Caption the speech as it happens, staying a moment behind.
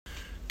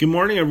Good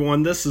morning,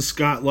 everyone. This is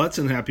Scott Lutz,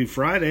 and happy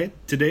Friday.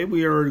 Today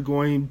we are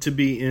going to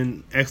be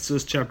in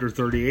Exodus chapter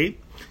 38.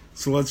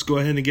 So let's go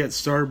ahead and get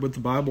started with the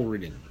Bible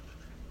reading.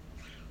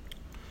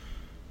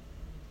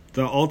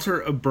 The altar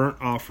of burnt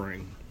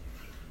offering.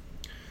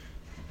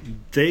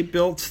 They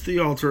built the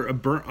altar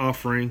of burnt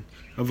offering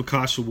of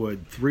acacia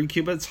wood, 3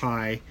 cubits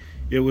high.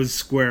 It was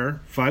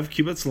square, 5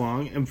 cubits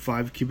long, and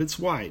 5 cubits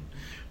wide.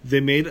 They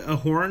made a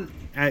horn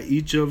at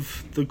each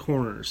of the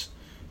corners,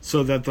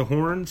 so that the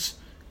horns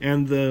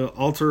and the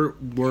altar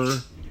were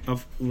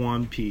of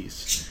one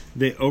piece.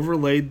 They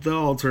overlaid the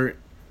altar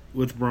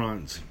with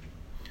bronze.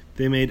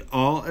 They made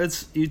all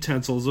its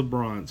utensils of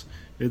bronze,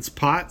 its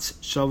pots,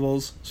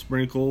 shovels,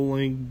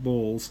 sprinkling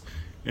bowls,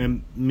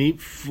 and meat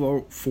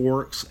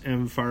forks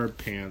and fire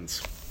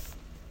pans.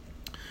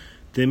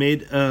 They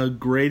made a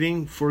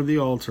grating for the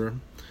altar,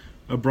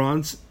 a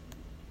bronze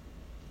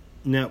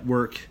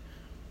network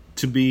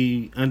to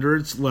be under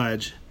its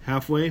ledge,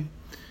 halfway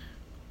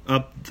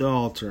up the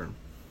altar.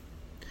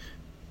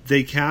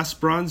 They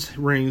cast bronze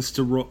rings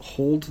to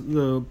hold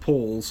the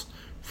poles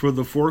for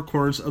the 4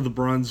 corners of the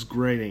bronze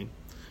grating.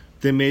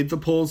 They made the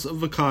poles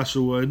of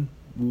acacia wood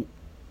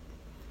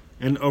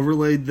and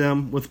overlaid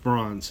them with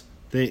bronze.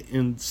 They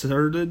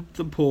inserted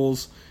the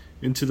poles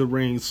into the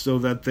rings so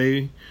that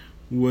they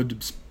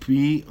would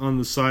be on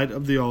the side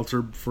of the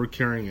altar for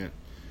carrying it.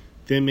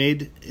 They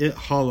made it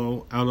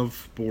hollow out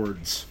of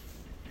boards.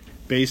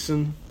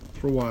 Basin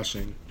for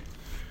washing.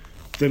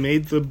 They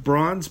made the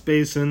bronze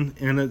basin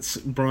and its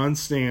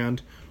bronze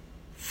stand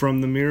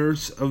from the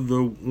mirrors of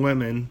the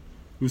women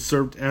who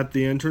served at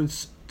the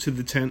entrance to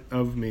the tent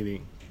of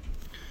meeting.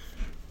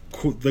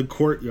 The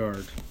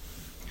courtyard.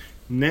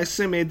 Next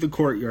they made the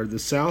courtyard. The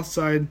south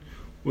side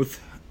was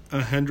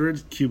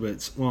 100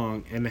 cubits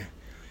long and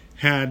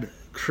had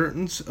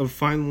curtains of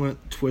fine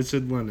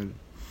twisted linen,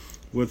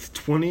 with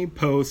 20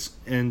 posts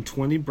and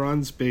 20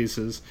 bronze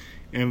bases,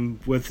 and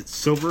with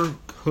silver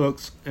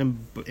hooks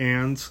and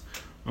bands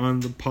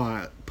on the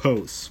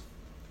posts.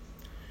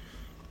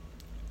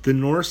 The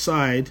north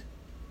side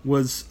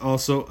was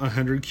also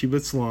 100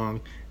 cubits long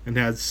and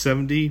had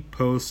 70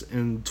 posts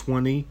and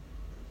 20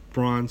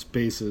 bronze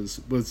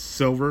bases with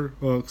silver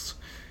hooks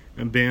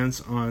and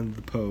bands on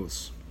the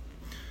posts.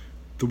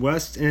 The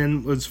west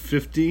end was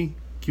 50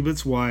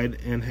 cubits wide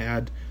and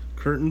had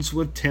curtains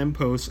with 10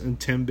 posts and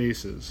 10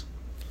 bases,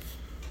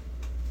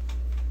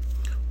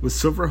 with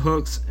silver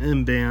hooks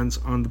and bands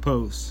on the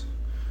posts.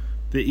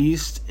 The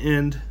east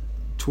end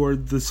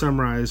toward the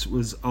sunrise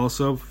was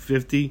also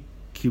 50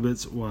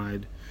 cubits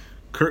wide.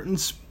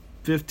 Curtains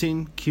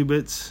 15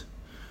 cubits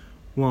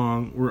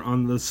long were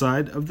on the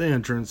side of the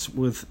entrance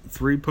with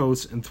 3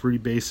 posts and 3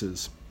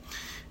 bases,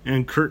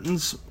 and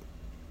curtains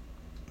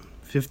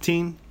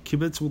 15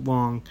 cubits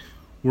long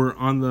were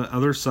on the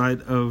other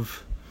side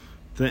of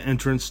the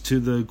entrance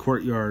to the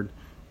courtyard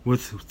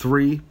with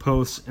 3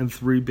 posts and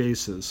 3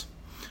 bases.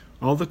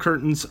 All the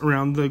curtains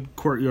around the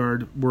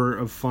courtyard were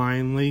of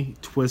finely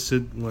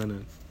twisted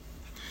linen.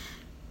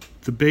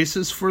 The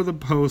bases for the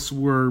posts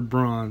were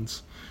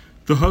bronze.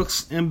 The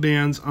hooks and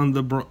bands on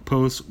the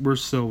posts were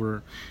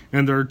silver,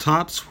 and their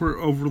tops were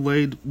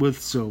overlaid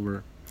with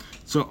silver.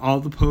 So all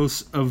the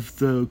posts of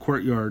the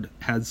courtyard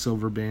had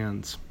silver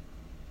bands.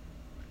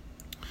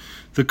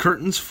 The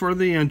curtains for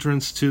the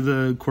entrance to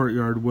the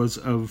courtyard was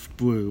of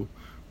blue,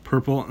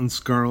 purple, and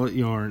scarlet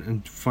yarn,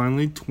 and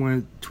finely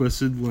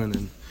twisted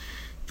linen,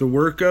 the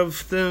work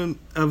of an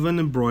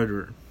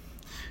embroiderer.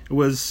 It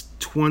was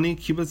 20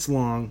 cubits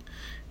long,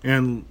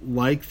 and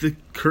like the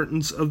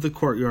curtains of the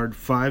courtyard,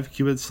 5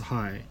 cubits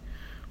high,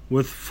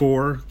 with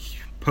 4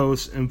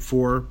 posts and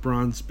 4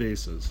 bronze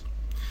bases.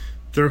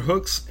 Their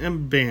hooks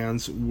and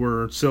bands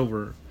were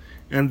silver,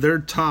 and their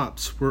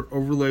tops were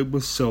overlaid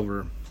with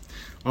silver.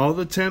 All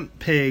the tent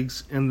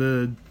pegs and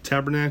the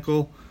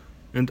tabernacle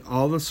and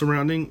all the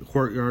surrounding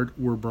courtyard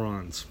were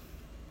bronze.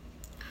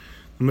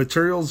 The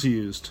materials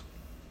used.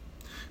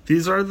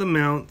 These are the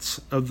amounts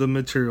of the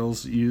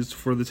materials used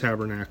for the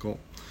tabernacle.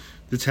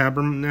 The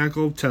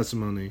tabernacle of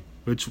testimony,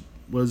 which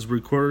was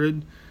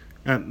recorded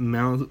at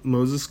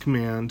Moses'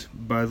 command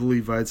by the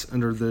Levites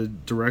under the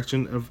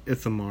direction of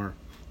Ithamar,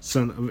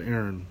 son of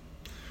Aaron.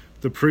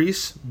 The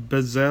priest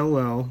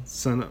Bezalel,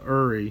 son of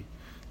Uri,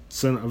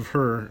 son of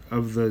Hur,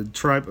 of the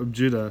tribe of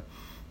Judah,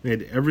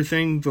 made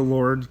everything the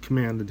Lord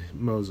commanded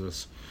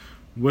Moses.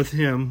 With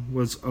him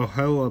was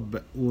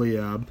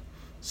Oholiab,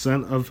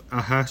 son of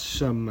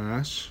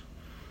Ahashamash,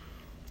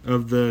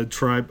 of the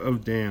tribe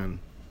of Dan,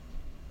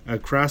 a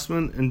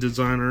craftsman and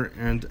designer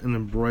and an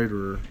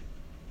embroiderer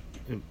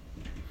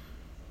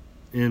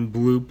in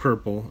blue,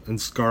 purple,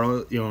 and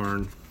scarlet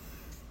yarn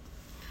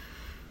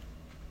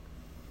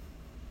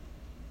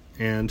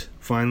and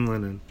fine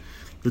linen.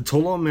 The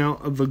total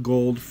amount of the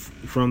gold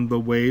from the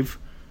wave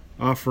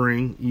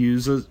offering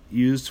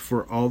used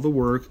for all the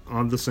work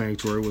on the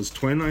sanctuary was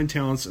 29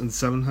 talents and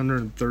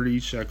 730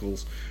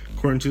 shekels,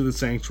 according to the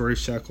sanctuary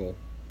shekel.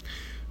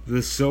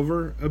 The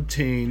silver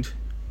obtained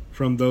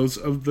from those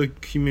of the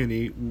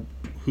community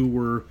who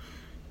were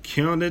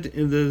counted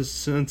in the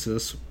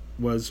census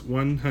was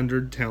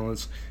 100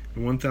 talents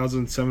and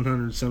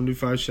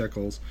 1,775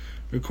 shekels,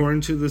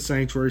 according to the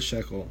sanctuary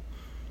shekel,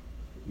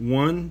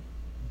 1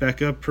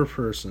 bekah per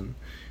person,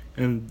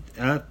 and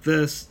at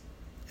this,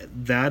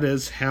 that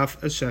is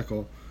half a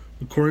shekel,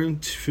 according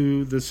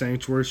to the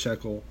sanctuary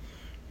shekel,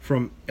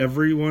 from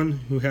everyone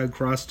who had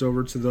crossed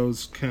over to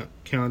those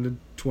counted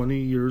 20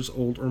 years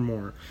old or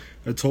more,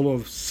 a total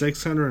of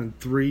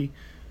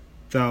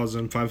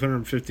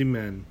 603,550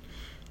 men.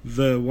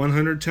 The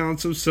 100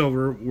 talents of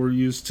silver were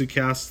used to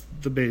cast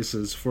the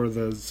bases for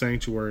the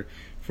sanctuary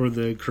for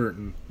the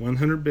curtain.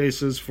 100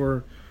 bases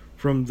from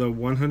the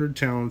 100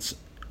 talents,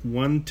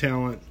 1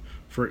 talent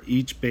for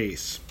each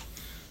base.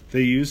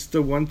 They used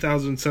the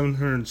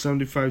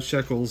 1,775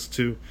 shekels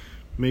to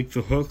make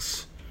the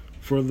hooks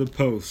for the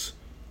posts,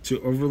 to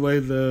overlay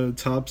the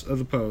tops of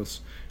the posts,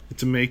 and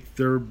to make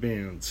their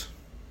bands.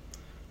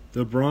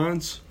 The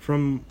bronze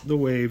from the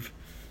wave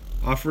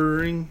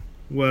offering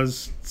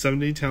was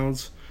 70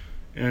 talents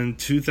and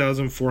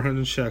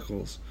 2,400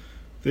 shekels.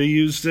 They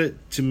used it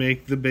to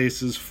make the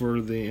bases for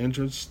the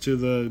entrance to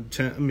the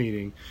tent of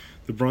meeting,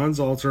 the bronze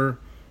altar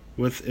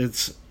with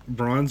its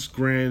bronze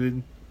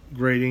grating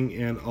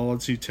and all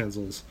its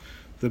utensils,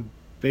 the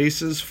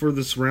bases for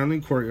the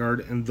surrounding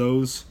courtyard and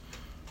those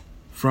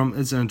from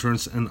its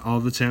entrance, and all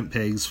the tent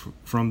pegs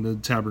from the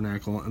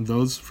tabernacle and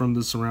those from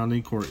the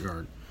surrounding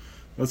courtyard.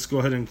 Let's go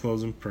ahead and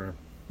close in prayer.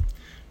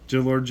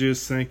 Dear Lord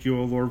Jesus, thank you,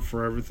 O Lord,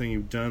 for everything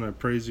you've done. I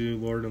praise you,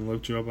 Lord, and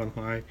lift you up on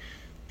high.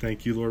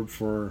 Thank you, Lord,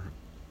 for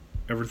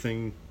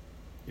everything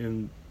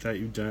that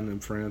you've done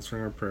and for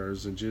answering our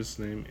prayers. In Jesus'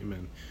 name,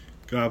 amen.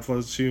 God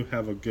bless you.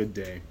 Have a good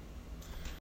day.